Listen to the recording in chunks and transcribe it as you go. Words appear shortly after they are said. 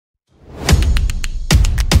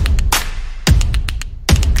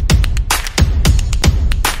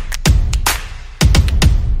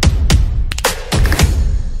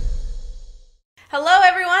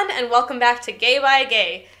and welcome back to Gay by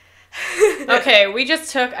Gay. Okay, we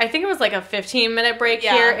just took, I think it was like a 15-minute break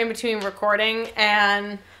here in between recording,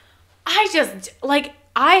 and I just, like,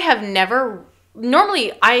 I have never,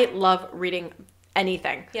 normally I love reading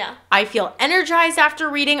anything. Yeah. I feel energized after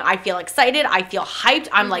reading, I feel excited, I feel hyped,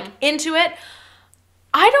 I'm like into it.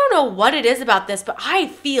 I don't know what it is about this, but I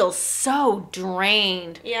feel so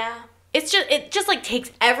drained. Yeah. It just like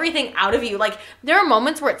takes everything out of you. Like, there are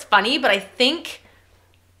moments where it's funny, but I think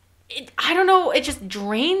I don't know, it just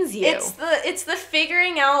drains you. It's the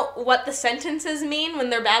figuring out what the sentences mean when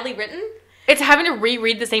they're badly written. It's having to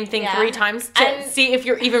reread the same thing 3 times to see if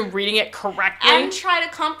you're even reading it correctly. And try to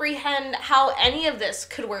comprehend how any of this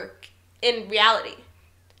could work in reality.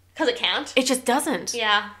 Because it can't. It just doesn't.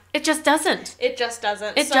 Yeah. It just doesn't. It just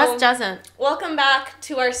doesn't. It just doesn't. Welcome back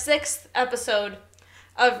to our 6th episode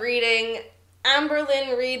of reading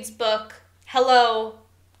Amberlynn Reid's book, Hello,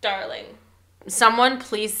 Darling. Someone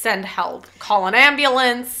please send help. Call an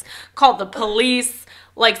ambulance. Call the police.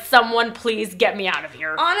 Like, someone please get me out of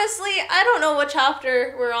here. Honestly, I don't know what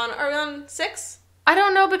chapter we're on. Are we on 6? I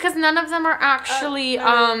don't know because none of them are actually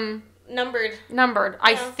numbered. Yeah.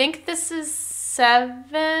 I think this is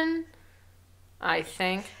 7. I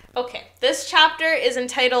think. Okay. This chapter is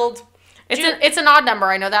entitled... It's an odd number.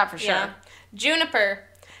 I know that for sure. Yeah. Juniper.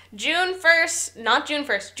 June 1st. Not June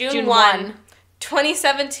 1st. June 1.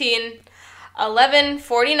 2017.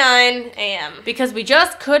 11:49 a.m. Because we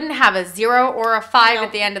just couldn't have a 0 or a 5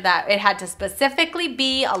 at the end of that. It had to specifically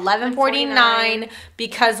be 11:49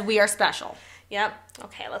 because we are special. Yep.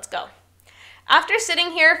 Okay, let's go. After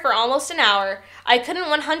sitting here for almost an hour, I couldn't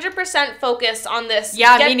 100% focus on this.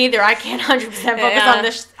 Yeah, me neither. I can't 100% focus on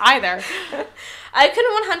this either. I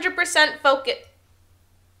couldn't 100% focus.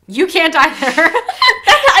 You can't either.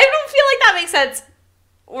 I don't feel like that makes sense.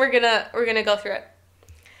 We're gonna go through it.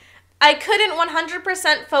 I couldn't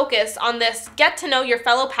 100% focus on this get to know your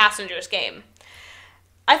fellow passengers game.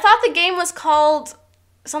 I thought the game was called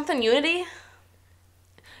something Unity.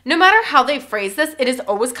 No matter how they phrase this, it has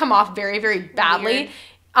always come off very, very badly.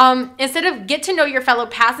 Instead of get to know your fellow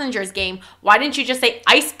passengers game, why didn't you just say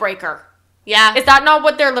icebreaker? Yeah. Is that not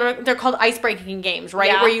what they're called, icebreaking games, right?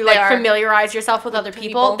 Yeah, where you like familiarize yourself with other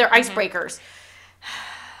people. They're icebreakers.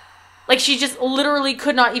 Like, she just literally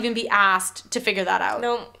could not even be asked to figure that out.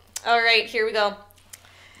 No. All right, here we go.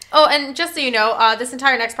 Oh, and just so you know, this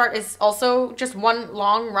entire next part is also just one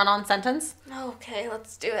long run-on sentence. Okay,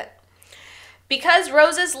 let's do it. Because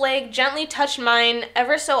Rose's leg gently touched mine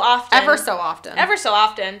ever so often. Ever so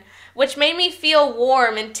often. Which made me feel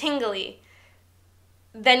warm and tingly.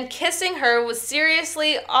 Then kissing her was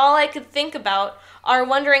seriously all I could think about, or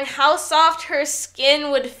wondering how soft her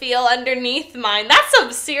skin would feel underneath mine. That's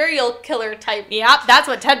some serial killer type. Yep, that's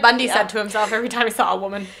what Ted Bundy said to himself every time he saw a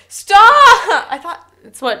woman. Stop! I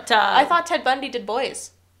thought Ted Bundy did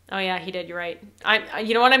boys. Oh yeah, he did. You're right.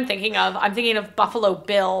 You know what I'm thinking of? I'm thinking of Buffalo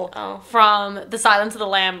Bill from the Silence of the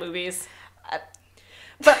Lamb movies.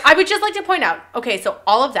 But I would just like to point out, okay, so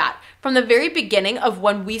all of that, from the very beginning of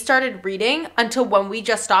when we started reading until when we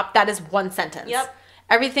just stopped, that is one sentence. Yep.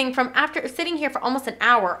 Everything from after sitting here for almost an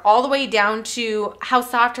hour, all the way down to how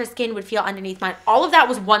soft her skin would feel underneath mine. All of that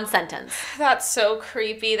was one sentence. That's so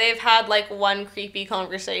creepy. They've had like one creepy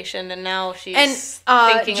conversation, and now she's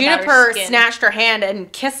thinking Juniper about her skin. snatched her hand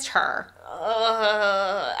and kissed her.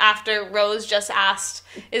 After Rose just asked,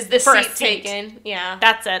 "Is this seat taken?" Yeah,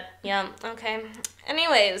 that's it. Yeah. Okay.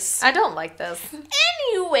 Anyways, I don't like this.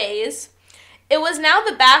 Anyways. It was now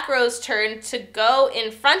the back row's turn to go in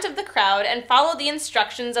front of the crowd and follow the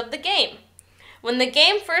instructions of the game. When the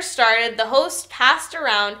game first started, the host passed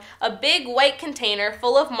around a big white container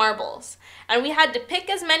full of marbles, and we had to pick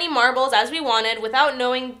as many marbles as we wanted without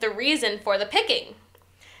knowing the reason for the picking.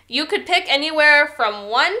 You could pick anywhere from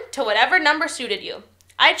 1 to whatever number suited you.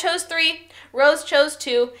 I chose 3, Rose chose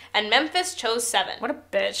 2, and Memphis chose 7. What a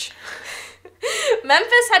bitch.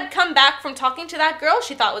 Memphis had come back from talking to that girl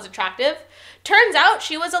she thought was attractive. Turns out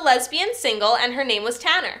she was a lesbian single and her name was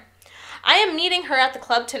Tanner. I am meeting her at the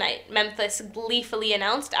club tonight, Memphis gleefully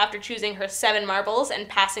announced after choosing her 7 marbles and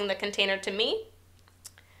passing the container to me.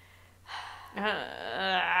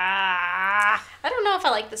 I don't know if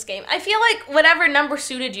I like this game. I feel like whatever number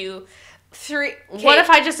suited you, 3... Okay. What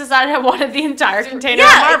if I just decided I wanted the entire container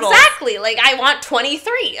of marbles? Yeah, exactly. Like, I want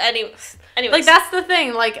 23. Anyways. Like, that's the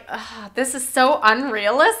thing. Like, this is so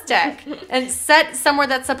unrealistic. And set somewhere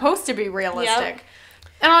that's supposed to be realistic. Yep.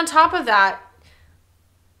 And on top of that,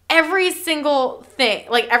 every single thing,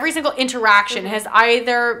 like every single interaction has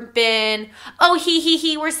either been, oh,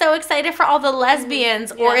 he, we're so excited for all the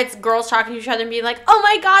lesbians, or it's girls talking to each other and being like, oh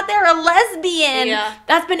my God, they're a lesbian. Yeah.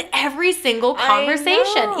 That's been every single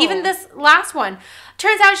conversation. Even this last one.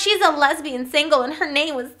 Turns out she's a lesbian single and her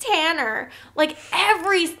name was Tanner. Like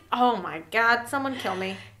oh my God, someone kill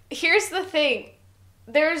me. Here's the thing.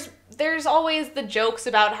 There's always the jokes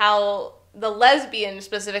about how the lesbian,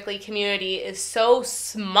 specifically, community is so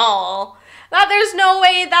small that there's no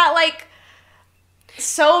way that, like,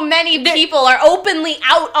 so many people are openly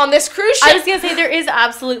out on this cruise ship. I was going to say, there is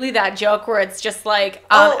absolutely that joke where it's just like,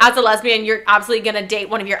 as a lesbian, you're absolutely going to date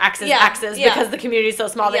one of your exes because the community is so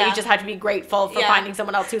small that you just have to be grateful for finding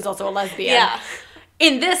someone else who's also a lesbian. Yeah.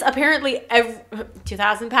 In this, apparently,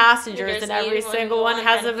 2,000 passengers and every single one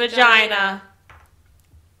has a vagina.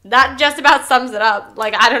 That just about sums it up.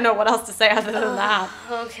 Like, I don't know what else to say other than that.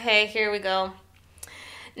 Okay, here we go.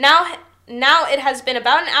 Now it has been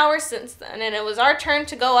about an hour since then, and it was our turn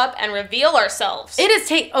to go up and reveal ourselves.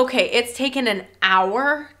 It's taken an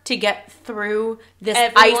hour to get through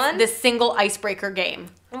this single icebreaker game.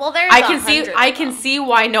 Well, there's I can see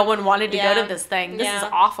why no one wanted to go to this thing. This is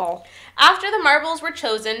awful. After the marbles were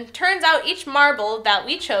chosen, turns out each marble that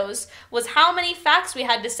we chose was how many facts we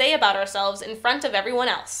had to say about ourselves in front of everyone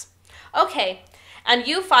else. Okay, and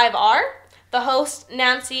you 5 are? The host,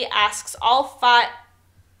 Nancy, asks all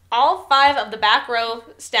five of the back row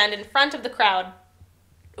stand in front of the crowd.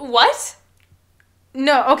 What?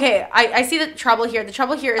 No, okay, I see the trouble here. The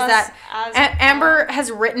trouble here is that Amber has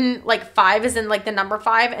written, like, 5 as in, like, the number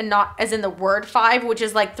 5 and not as in the word 5, which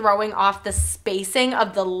is, like, throwing off the spacing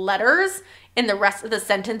of the letters in the rest of the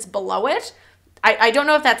sentence below it. I don't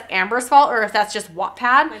know if that's Amber's fault or if that's just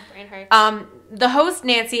Wattpad. My brain hurts. The host,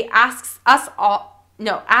 Nancy, asks us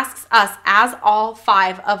as all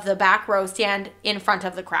 5 of the back row stand in front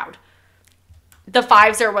of the crowd. The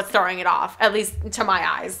 5s are what's throwing it off, at least to my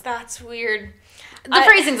eyes. That's weird. The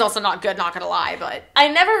phrasing's also not good, not gonna lie, but... I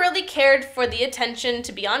never really cared for the attention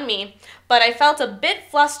to be on me, but I felt a bit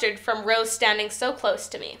flustered from Rose standing so close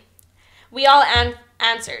to me. We all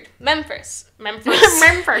answered, Memphis. Memphis.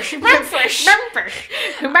 My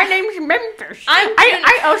name's Memphis.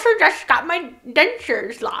 I also just got my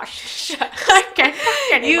dentures lost. I can't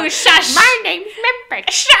talk anymore. You shush. My name's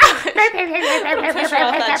Memphis.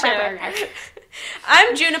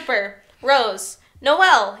 I'm Juniper. Rose.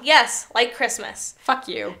 Noel, yes, like Christmas. Fuck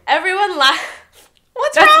you. Everyone laughed.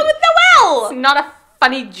 What's wrong with Noel? It's not a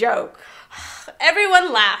funny joke.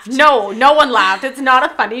 Everyone laughed. No one laughed. It's not a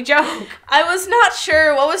funny joke. I was not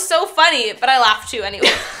sure what was so funny, but I laughed too anyway.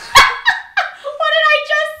 What did I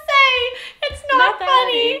just say? It's not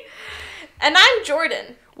funny. And I'm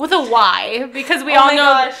Jordan. With a Y, because we all know.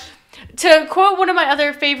 Gosh. To quote one of my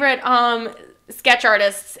other favorite sketch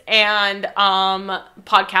artists and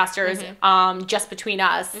podcasters, just between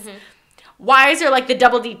us, Y's are like the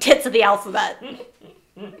double D tits of the alphabet.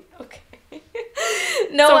 Okay.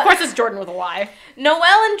 So of course it's Jordan with a Y. Noel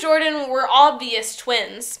and Jordan were obvious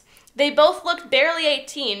twins. They both looked barely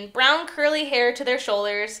 18, brown curly hair to their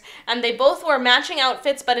shoulders, and they both wore matching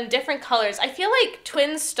outfits but in different colors. I feel like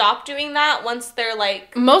twins stop doing that once they're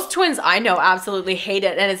like... Most twins I know absolutely hate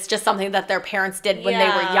it, and it's just something that their parents did when they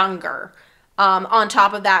were younger. On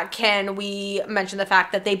top of that, can we mention the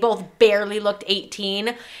fact that they both barely looked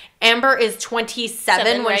 18? Amber is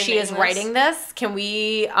 27 when she is writing this. Can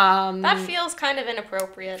we... that feels kind of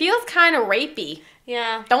inappropriate. Feels kind of rapey.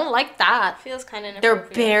 Yeah. Don't like that. Feels kind of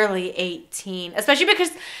inappropriate. They're barely 18. Especially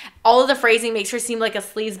because all of the phrasing makes her seem like a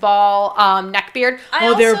sleazeball neckbeard.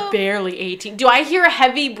 They're barely 18. Do I hear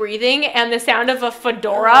heavy breathing and the sound of a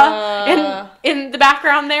fedora in the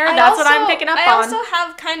background there? That's what I'm picking up on. I also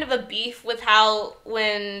have kind of a beef with how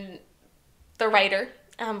when the writer,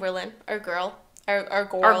 Amberlynn, our girl,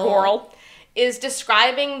 is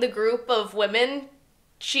describing the group of women,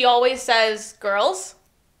 she always says girls.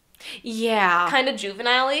 Yeah. Kind of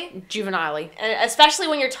juvenile-y. And especially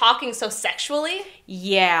when you're talking so sexually.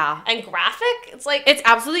 Yeah. And graphic. It's like... It's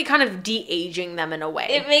absolutely kind of de-aging them in a way.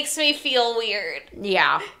 It makes me feel weird.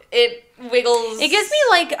 Yeah. It wiggles... It gives me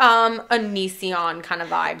like a Neon kind of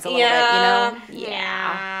vibes a little bit, you know?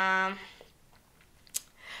 Yeah.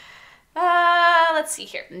 Let's see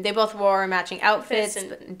here. They both wore matching outfits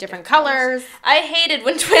in different colors. I hated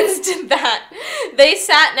when twins did that. They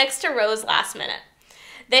sat next to Rose last minute.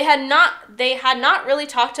 They had not really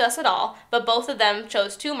talked to us at all, but both of them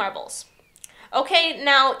chose 2 marbles. Okay,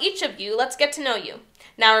 now each of you, let's get to know you.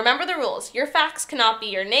 Now remember the rules. Your facts cannot be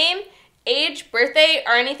your name, age, birthday,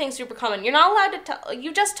 or anything super common. You're not allowed to tell...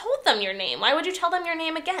 You just told them your name. Why would you tell them your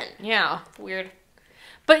name again? Yeah. Weird.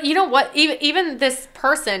 But you know what? Even this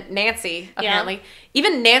person, Nancy, apparently,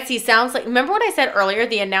 even Nancy sounds like... Remember what I said earlier?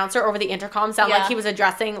 The announcer over the intercom sounded like he was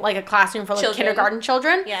addressing like a classroom full of kindergarten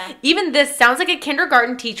children. Yeah. Even this sounds like a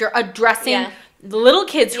kindergarten teacher addressing little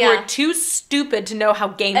kids who are too stupid to know how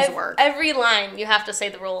games work. Every line, you have to say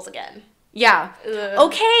the rules again. Yeah. Ugh.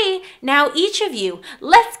 Okay, now each of you,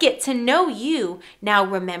 let's get to know you. Now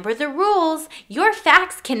remember the rules. Your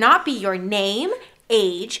facts cannot be your name,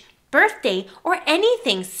 age, birthday, or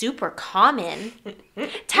anything super common.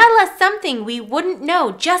 Tell us something we wouldn't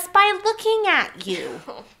know just by looking at you.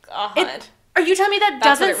 Oh, God. Are you telling me that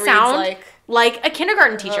doesn't sound like a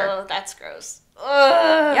kindergarten teacher? Oh, that's gross.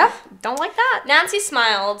 Ugh. Yep, don't like that. Nancy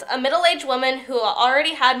smiled, a middle-aged woman who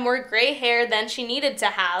already had more gray hair than she needed to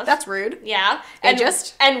have. That's rude. Yeah.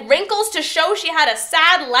 And wrinkles to show she had a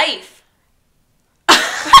sad life.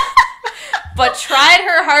 But tried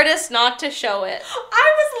her hardest not to show it.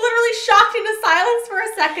 I was literally shocked into silence for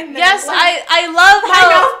a second there. Yes, like, I love how...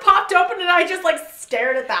 My mouth popped open and I just, like,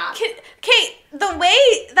 stared at that. Kate, the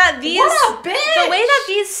way that these... What a bitch! The way that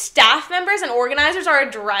these staff members and organizers are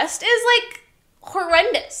addressed is, like,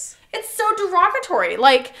 horrendous. It's so derogatory.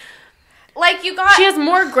 Like you got... She has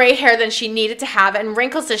more gray hair than she needed to have and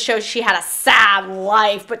wrinkles to show she had a sad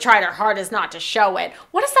life but tried her hardest not to show it.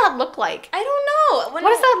 What does that look like? I don't know. What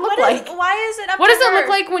does that look like? Why is it up What to does her? it look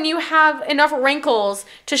like when you have enough wrinkles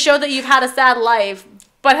to show that you've had a sad life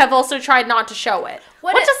but have also tried not to show it?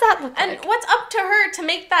 What does that look like? And what's up to her to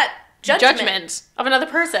make that judgment of another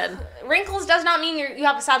person? Wrinkles does not mean you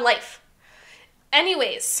have a sad life.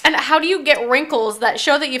 Anyways. And how do you get wrinkles that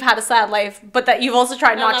show that you've had a sad life, but that you've also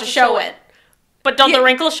tried not to show it? But don't the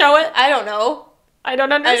wrinkles show it? I don't know. I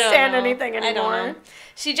don't understand anything anymore. I don't know.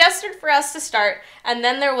 She gestured for us to start, and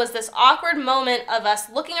then there was this awkward moment of us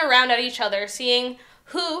looking around at each other, seeing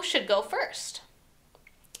who should go first.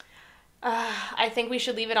 I think we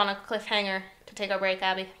should leave it on a cliffhanger to take our break,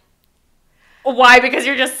 Abby. Why? Because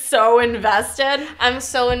you're just so invested? I'm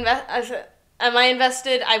so invested. Am I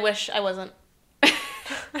invested? I wish I wasn't.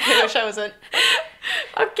 I wish I wasn't.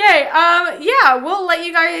 Okay, yeah, we'll let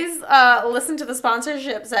you guys listen to the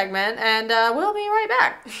sponsorship segment, and we'll be right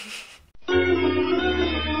back. Okay,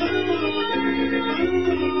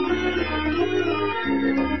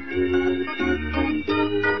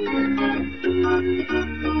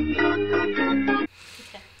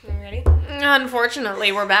 are you ready?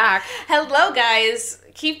 Unfortunately, we're back. Hello, guys.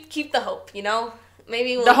 Keep the hope, you know?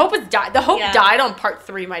 Maybe the hope is died. The hope died on part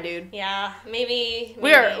 3, my dude. Yeah, maybe.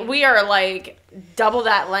 We are like double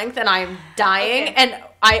that length, and I'm dying. Okay. And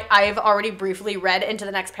I've already briefly read into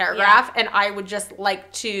the next paragraph, and I would just like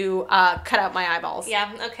to cut out my eyeballs.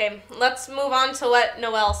 Yeah. Okay. Let's move on to what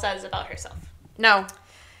Noelle says about herself. No,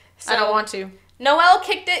 I don't want to. Noelle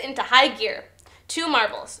kicked it into high gear. 2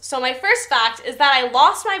 marbles. So my first fact is that I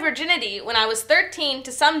lost my virginity when I was 13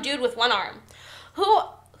 to some dude with one arm, who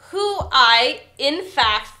I, in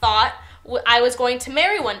fact, thought I was going to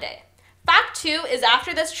marry one day. Fact 2 is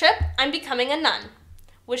after this trip, I'm becoming a nun.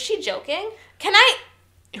 Was she joking?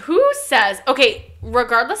 Who says... Okay,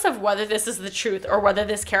 regardless of whether this is the truth or whether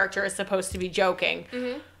this character is supposed to be joking,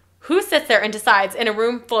 who sits there and decides in a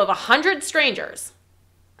room full of 100 strangers...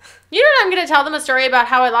 You know what? I'm going to tell them a story about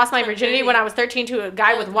how I lost my virginity when I was 13 to a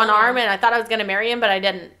guy with one arm, and I thought I was going to marry him, but I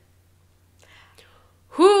didn't.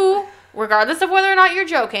 Who... regardless of whether or not you're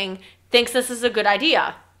joking, thinks this is a good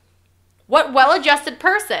idea? What well-adjusted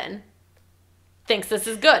person thinks this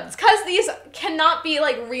is good? It's because these cannot be,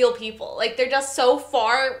 like, real people. Like, they're just so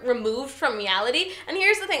far removed from reality. And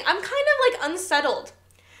here's the thing. I'm kind of, like, unsettled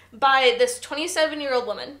by this 27-year-old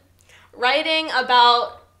woman writing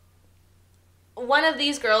about one of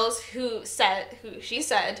these girls who she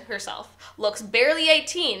said herself looks barely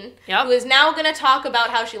 18, who is now going to talk about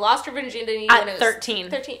how she lost her virginity when it was 13.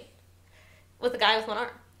 With a guy with one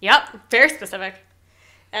arm. Yep, very specific.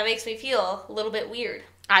 That makes me feel a little bit weird.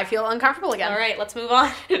 I feel uncomfortable again. All right, let's move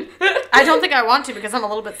on. I don't think I want to because I'm a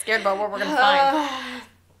little bit scared about what we're going to find.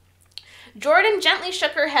 Jordan gently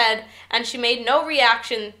shook her head and she made no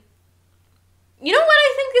reaction. You know what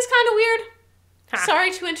I think is kind of weird? Huh.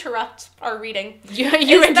 Sorry to interrupt our reading.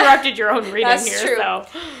 You interrupted your own reading that's here. True.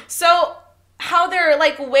 So how they're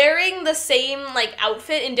like wearing the same like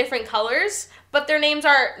outfit in different colors, but their names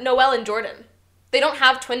are Noelle and Jordan. They don't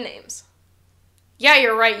have twin names. Yeah,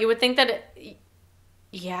 you're right. You would think that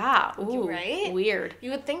yeah. Ooh, right? Weird.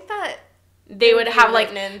 You would think that they would have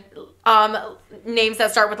like names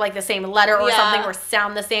that start with like the same letter or something or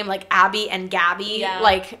sound the same, like Abby and Gabby. Yeah.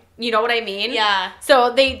 Like, you know what I mean? Yeah.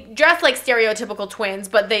 So they dress like stereotypical twins,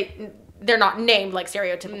 but they're not named like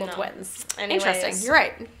stereotypical twins. Anyways. Interesting. You're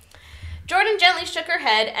right. Jordan gently shook her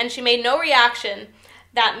head and she made no reaction.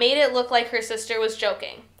 that made it look like her sister was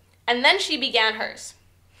joking. And then she began hers.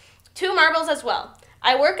 2 marbles as well.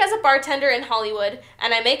 I work as a bartender in Hollywood,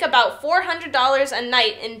 and I make about $400 a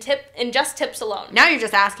night in just tips alone. Now you're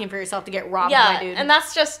just asking for yourself to get robbed, my dude. And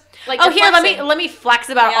that's just like, oh, here, let me flex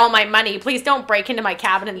about all my money. Please don't break into my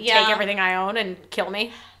cabin and take everything I own and kill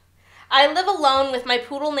me. I live alone with my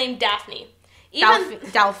poodle named Daphne.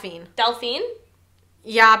 Delphine. Delphine?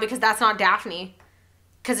 Yeah, because that's not Daphne.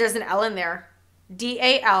 Because there's an L in there.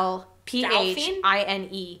 Dalphine.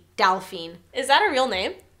 Delphine. Is that a real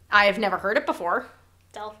name? I have never heard it before.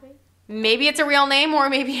 Delphine? Maybe it's a real name, or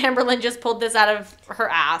maybe Amberlynn just pulled this out of her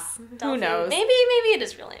ass. Delphine. Who knows? Maybe it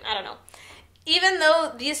is real name. I don't know. Even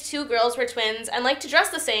though these 2 girls were twins and liked to dress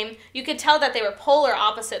the same, you could tell that they were polar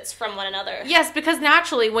opposites from one another. Yes, because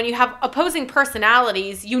naturally, when you have opposing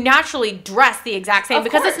personalities, you naturally dress the exact same.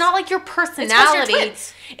 Because it's not like your personality.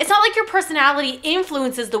 It's not like your personality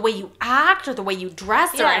influences the way you act or the way you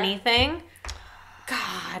dress or anything.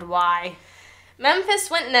 God, why?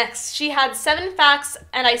 Memphis went next. She had 7 facts,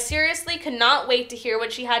 and I seriously could not wait to hear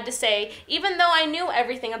what she had to say, even though I knew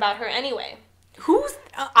everything about her anyway.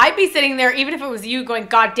 I'd be sitting there, even if it was you, going,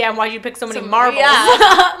 God damn, why'd you pick so many marbles? Yeah.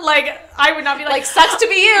 I would not be like, sucks to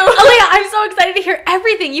be you. Oh, yeah, I'm so excited to hear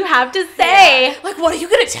everything you have to say. Yeah. Like, what are you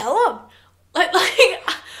going to tell them?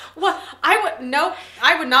 What?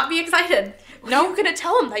 I would not be excited. What are you going to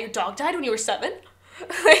tell them? That your dog died when you were 7?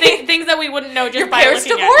 Things that we wouldn't know just your by parents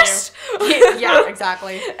looking divorced? At you. Yeah,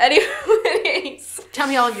 exactly. Anyways. Tell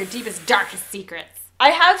me all of your deepest, darkest secrets. I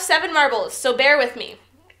have 7 marbles, so bear with me.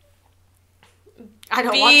 I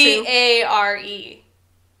don't want to. B-A-R-E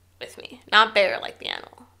with me. Not bear like the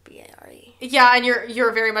animal. B-A-R-E. Yeah, and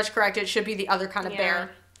you're very much correct. It should be the other kind of bear.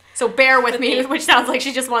 So bear with me, which sounds like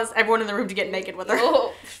she just wants everyone in the room to get naked with her.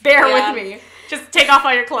 Oh, bear with me. Just take off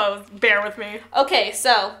all your clothes. Bear with me. Okay,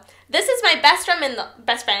 so this is my best friend.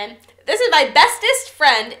 This is my bestest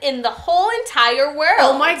friend in the whole entire world.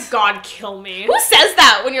 Oh my God, kill me. Who says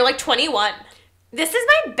that when you're like 21? This is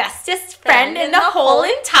my bestest friend in the whole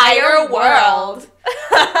entire world.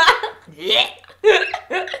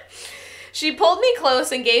 She pulled me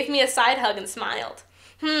close and gave me a side hug and smiled.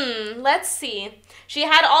 Let's see. She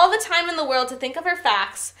had all the time in the world to think of her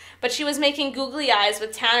facts, but she was making googly eyes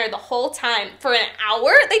with Tanner the whole time. For an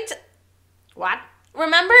hour? What?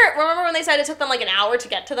 Remember when they said it took them like an hour to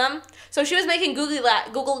get to them? So she was making googly eyes.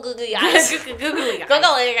 Googly eyes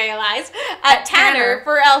at Tanner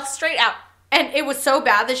for a straight out. And it was so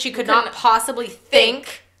bad that she could not possibly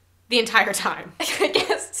think the entire time. I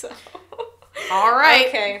guess so. All right.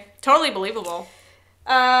 Okay. Totally believable.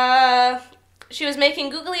 She was making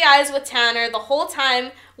googly eyes with Tanner the whole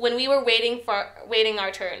time when we were waiting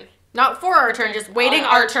our turn. Not for our turn, just waiting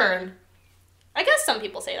our turn. I guess some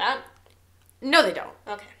people say that. No, they don't.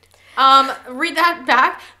 Okay. Read that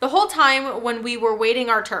back. The whole time when we were waiting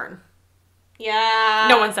our turn. Yeah.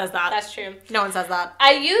 No one says that. That's true. No one says that.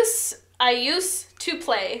 I used to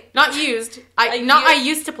play. Not used. I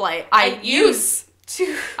used to play. I used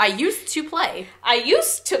to play. I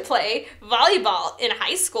used to play volleyball in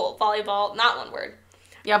high school. Volleyball, not one word.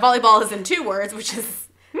 Yeah, volleyball is in 2 words, which is...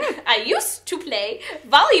 I used to play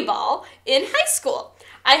volleyball in high school.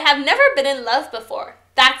 I have never been in love before.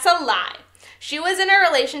 That's a lie. She was in a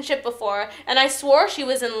relationship before, and I swore she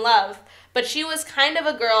was in love, but she was kind of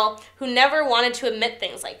a girl who never wanted to admit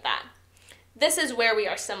things like that. This is where we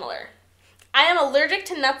are similar. I am allergic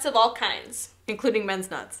to nuts of all kinds. Including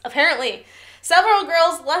men's nuts. Apparently. Several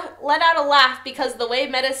girls let out a laugh because the way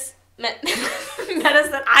medicine.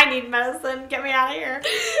 I need medicine. Get me out of here.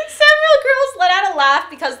 Several girls let out a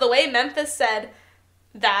laugh because the way Memphis said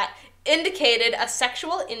that indicated a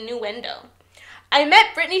sexual innuendo. I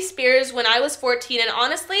met Britney Spears when I was 14, and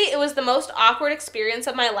honestly, it was the most awkward experience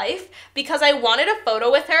of my life because I wanted a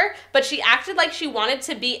photo with her, but she acted like she wanted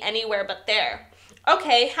to be anywhere but there.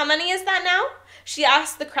 Okay, how many is that now? She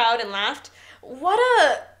asked the crowd and laughed.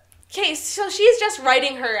 Okay, so she's just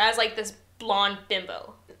writing her as like this blonde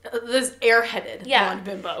bimbo. This airheaded blonde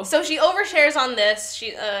bimbo. So she overshares on this.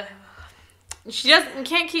 She just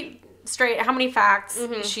can't keep straight how many facts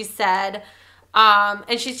she said.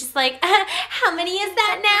 And she's just like, how many is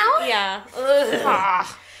that now? Yeah.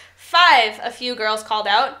 5, a few girls called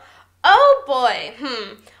out. Oh boy,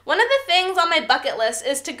 One of the things on my bucket list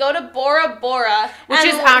is to go to Bora Bora. Which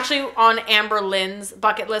is actually on Amberlynn's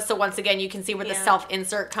bucket list. So once again, you can see where the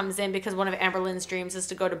self-insert comes in because one of Amberlynn's dreams is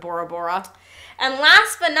to go to Bora Bora. And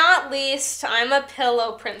last but not least, I'm a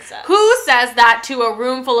pillow princess. Who says that to a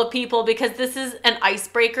room full of people? Because this is an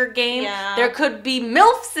icebreaker game. Yeah. There could be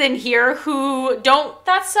MILFs in here who don't...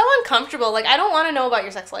 That's so uncomfortable. Like, I don't want to know about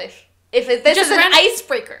your sex life. If this is an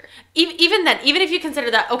icebreaker. Even then, even if you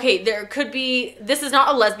consider that, okay, there could be, this is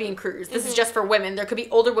not a lesbian cruise. This is just for women. There could be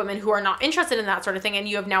older women who are not interested in that sort of thing, and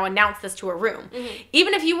you have now announced this to a room.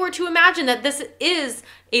 Even if you were to imagine that this is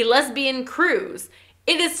a lesbian cruise,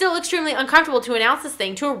 it is still extremely uncomfortable to announce this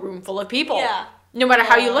thing to a room full of people. Yeah. No matter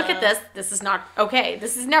how you look at this is not okay.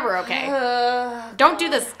 This is never okay. Don't do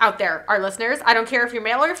this out there, our listeners. I don't care if you're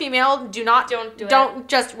male or female. Don't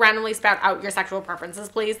just randomly spout out your sexual preferences,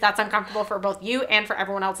 please. That's uncomfortable for both you and for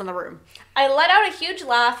everyone else in the room. I let out a huge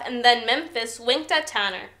laugh, and then Memphis winked at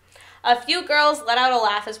Tanner. A few girls let out a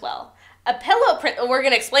laugh as well. We're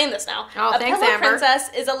going to explain this now. Oh, thanks, pillow Amber. princess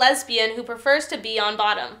is a lesbian who prefers to be on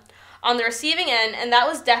bottom. On the receiving end, and that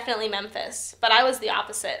was definitely Memphis. But I was the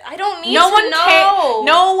opposite. I don't need to know.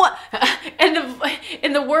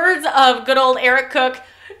 In the words of good old Eric Cook,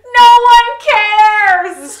 no one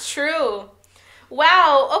cares. This is true.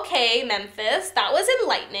 Wow, okay, Memphis. That was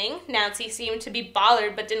enlightening. Nancy seemed to be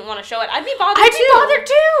bothered but didn't want to show it. I'd be bothered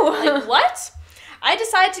too. Like, what? I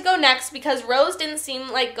decided to go next because Rose didn't seem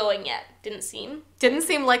like going yet. Didn't seem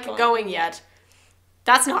like going yet.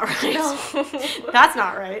 That's not right. No. That's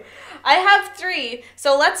not right. I have 3,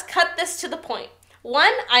 so let's cut this to the point.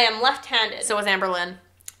 1, I am left-handed. So is Amberlynn.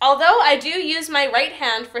 Although I do use my right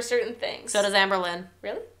hand for certain things. So does Amberlynn.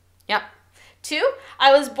 Really? Yep. 2,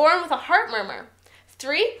 I was born with a heart murmur.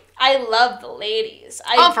 3, I love the ladies.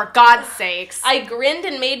 For God's sakes. I grinned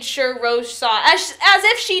and made sure Rose saw, as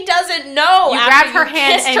if she doesn't know. You grabbed her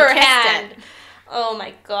hand and kissed it. Oh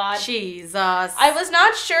my God. Jesus. I was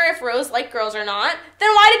not sure if Rose liked girls or not. Then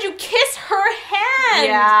why did you kiss her hand?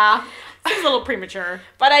 Yeah. It's a little premature.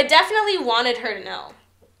 But I definitely wanted her to know.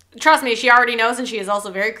 Trust me, she already knows, and she is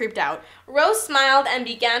also very creeped out. Rose smiled and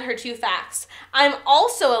began her 2 facts. I'm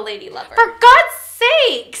also a lady lover. For God's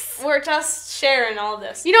sakes! We're just sharing all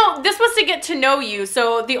this. You know, this was to get to know you,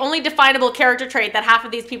 so the only definable character trait that half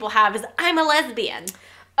of these people have is, I'm a lesbian.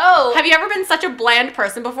 Oh. Have you ever been such a bland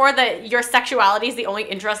person before that your sexuality is the only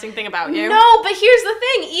interesting thing about you? No, but here's the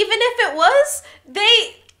thing. Even if it was,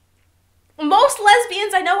 most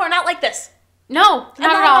lesbians I know are not like this. No,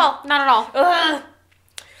 not at all. Not at all. Ugh.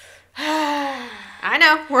 I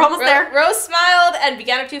know. We're almost there. Rose smiled and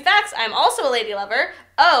began her 2 facts. I'm also a lady lover.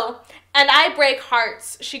 Oh, and I break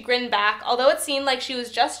hearts. She grinned back, although it seemed like she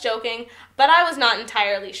was just joking, but I was not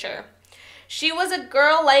entirely sure. She was a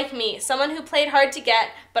girl like me, someone who played hard to get,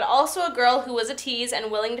 but also a girl who was a tease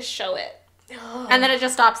and willing to show it. And then it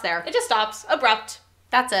just stops there. It just stops. Abrupt.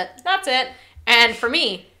 That's it. That's it. And for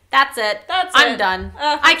me, that's it. I'm done.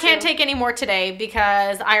 I can't take any more today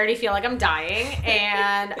because I already feel like I'm dying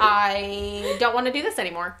and I don't want to do this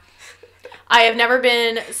anymore. I have never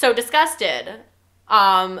been so disgusted.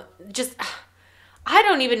 I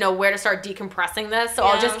don't even know where to start decompressing this, so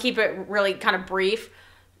I'll just keep it really kind of brief.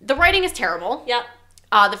 The writing is terrible. Yep.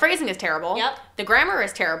 The phrasing is terrible. Yep. The grammar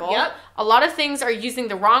is terrible. Yep. A lot of things are using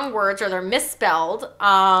the wrong words or they're misspelled.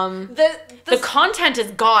 The content is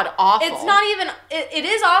god awful. It's not even. It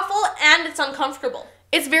is awful and it's uncomfortable.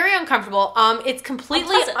 It's very uncomfortable. It's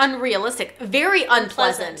completely unrealistic. Very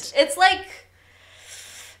unpleasant. It's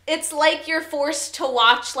like you're forced to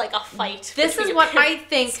watch like a fight. This is what I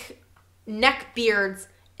think neckbeards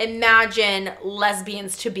imagine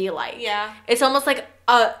lesbians to be like. Yeah. It's almost like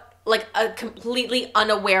a completely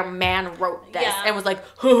unaware man wrote this and was like,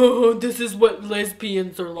 oh, this is what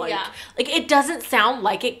lesbians are like. Yeah. Like, it doesn't sound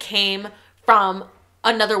like it came from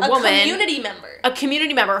another woman. A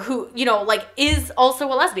community member who, is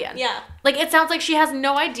also a lesbian. Yeah. Like, it sounds like she has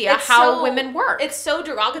no idea how women work. It's so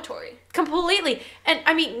derogatory. Completely. And,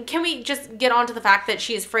 I mean, can we just get on to the fact that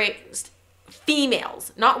she is phrased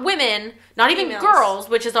females, not women, not even girls,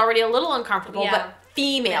 which is already a little uncomfortable, but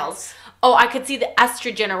females. Oh, I could see the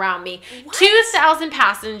estrogen around me. What? 2,000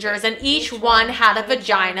 passengers, and each one had a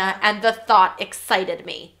vagina, and the thought excited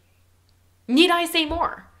me. Need I say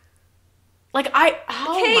more? My lord.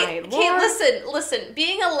 Okay, listen.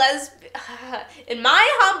 Being a lesbian, in my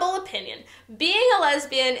humble opinion, being a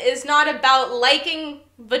lesbian is not about liking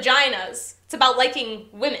vaginas. It's about liking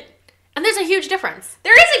women. And there's a huge difference.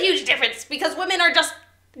 There is a huge difference because women are just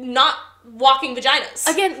not walking vaginas.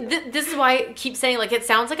 Again, this is why I keep saying, it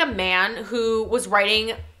sounds like a man who was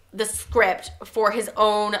writing the script for his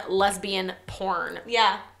own lesbian porn.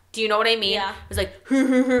 Yeah. Do you know what I mean? Yeah. It's like,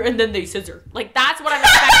 and then they scissor. That's what I'm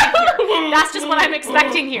expecting here. That's just what I'm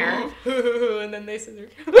expecting here. And then they scissor.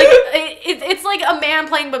 It's like a man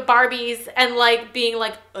playing with Barbies and, being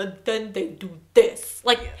like, and then they do this.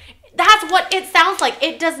 That's what it sounds like.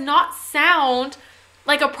 It does not sound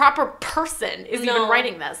like a proper person is even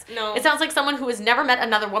writing this. No. It sounds like someone who has never met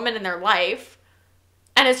another woman in their life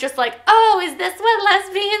and it's just like, oh, is this what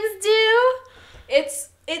lesbians do?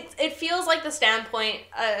 It feels like the standpoint,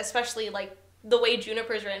 especially like the way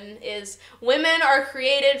Juniper's written, is women are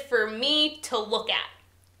created for me to look at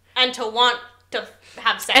and to want to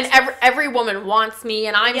have sex. And every woman wants me,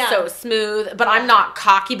 and I'm so smooth, but I'm not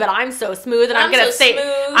cocky, but I'm so smooth, and I'm gonna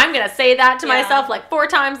say that to myself like 4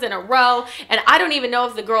 times in a row, and I don't even know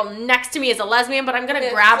if the girl next to me is a lesbian, but I'm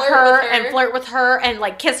gonna grab her and flirt with her and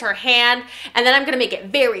like kiss her hand, and then I'm gonna make it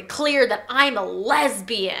very clear that I'm a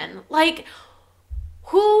lesbian. Like,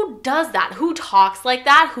 who does that? Who talks like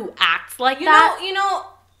that? Who acts like that? You know,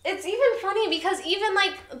 it's even funny because even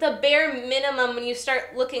like the bare minimum when you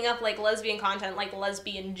start looking up like lesbian content, like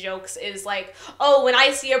lesbian jokes, is like, oh, when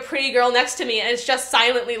I see a pretty girl next to me and it's just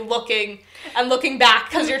silently looking and looking back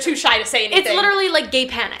because you're too shy to say anything. It's literally like gay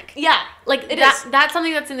panic. Yeah, like that's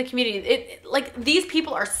something that's in the community. Like, these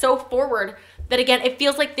people are so forward that, again, it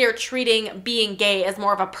feels like they're treating being gay as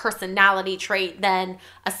more of a personality trait than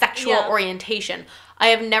a sexual orientation. I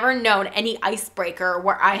have never known any icebreaker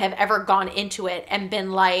where I have ever gone into it and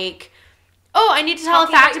been like, oh, I need to tell a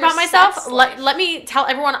fact about myself. Let me tell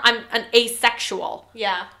everyone I'm an asexual.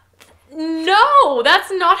 Yeah. No, that's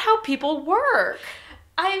not how people work.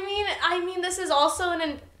 I mean, this is also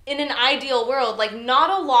in an ideal world. Like,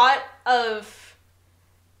 not a lot of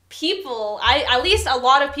people, at least a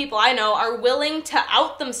lot of people I know, are willing to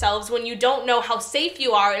out themselves when you don't know how safe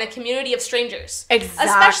you are in a community of strangers. Exactly.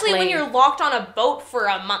 Especially when you're locked on a boat for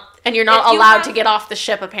a month. And you're not allowed to get off the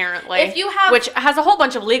ship, apparently. Which has a whole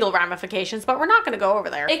bunch of legal ramifications, but we're not going to go over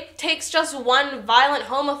there. It takes just one violent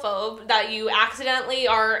homophobe that you accidentally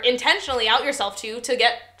or intentionally out yourself to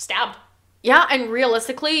get stabbed. Yeah, and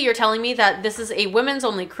realistically, you're telling me that this is a women's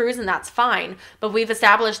only cruise, and that's fine. But we've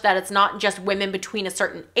established that it's not just women between a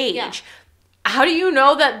certain age. Yeah. How do you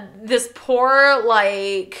know that this poor,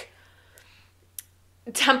 like,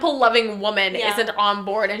 temple-loving woman isn't on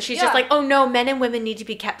board? And she's just like, oh no, men and women need to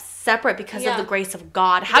be kept separate because of the grace of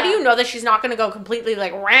God. How do you know that she's not going to go completely,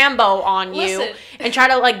 like, Rambo on you and try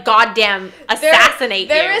to, like, goddamn assassinate you?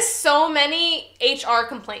 There is so many HR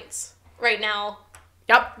complaints right now.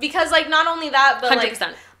 Yep. Because, like, not only that, but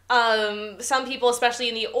 100%. Like, some people, especially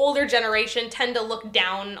in the older generation, tend to look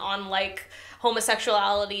down on, like,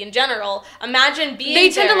 homosexuality in general. Imagine being They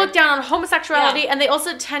tend to look down on homosexuality, and they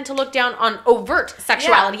also tend to look down on overt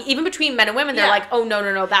sexuality. Even between men and women, they're like, oh,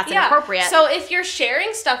 no, that's inappropriate. So if you're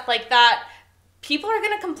sharing stuff like that, people are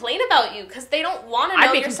going to complain about you because they don't want to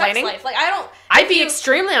know your sex life. Like, I'd be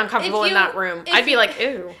extremely uncomfortable in that room. I'd be like,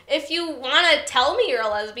 ew. If you want to tell me you're a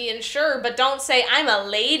lesbian, sure, but don't say I'm a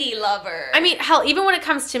lady lover. I mean, hell, even when it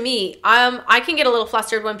comes to me, I can get a little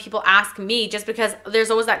flustered when people ask me, just because there's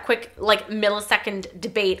always that quick, like, millisecond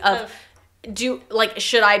debate of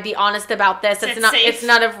should I be honest about this? It's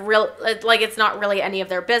not really any of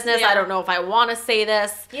their business. I don't know if I want to say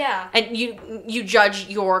this. Yeah. And you judge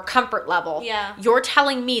your comfort level. Yeah. You're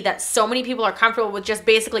telling me that so many people are comfortable with just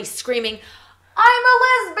basically screaming, I'm a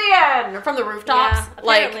lesbian, from the rooftops. Yeah,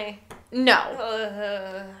 apparently. Like,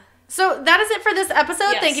 no. So that is it for this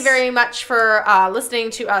episode. Yes. Thank you very much for listening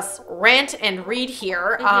to us rant and read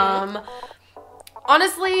here.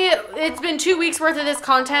 Honestly, it's been 2 weeks worth of this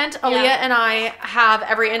content. Aaliyah and I have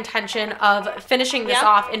every intention of finishing this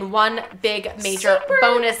off in one big major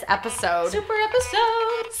bonus episode. Super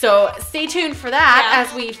episode. So stay tuned for that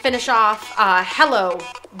as we finish off Hello,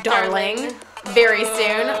 Darling, very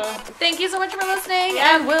soon. Thank you so much for listening,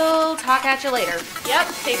 and we'll talk at you later. Yep.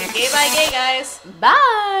 Take it gay by gay, guys.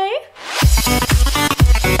 Bye.